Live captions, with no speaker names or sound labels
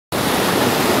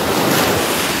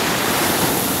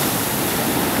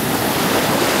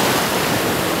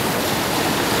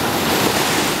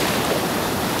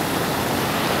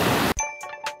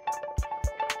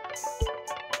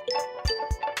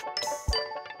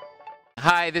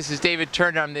Hi, this is David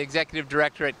Turner. I'm the Executive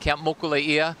Director at Camp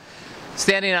Molukai,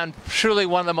 standing on truly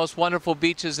one of the most wonderful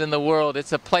beaches in the world.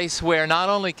 It's a place where not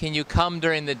only can you come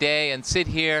during the day and sit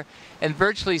here and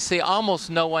virtually see almost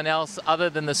no one else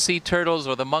other than the sea turtles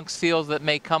or the monk seals that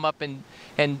may come up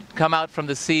and come out from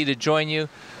the sea to join you,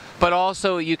 but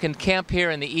also you can camp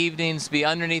here in the evenings, be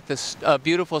underneath the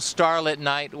beautiful starlit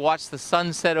night, watch the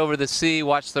sunset over the sea,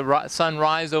 watch the sun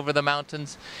rise over the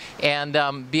mountains, and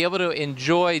be able to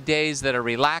enjoy days that are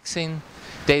relaxing,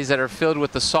 days that are filled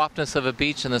with the softness of a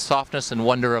beach and the softness and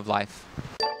wonder of life.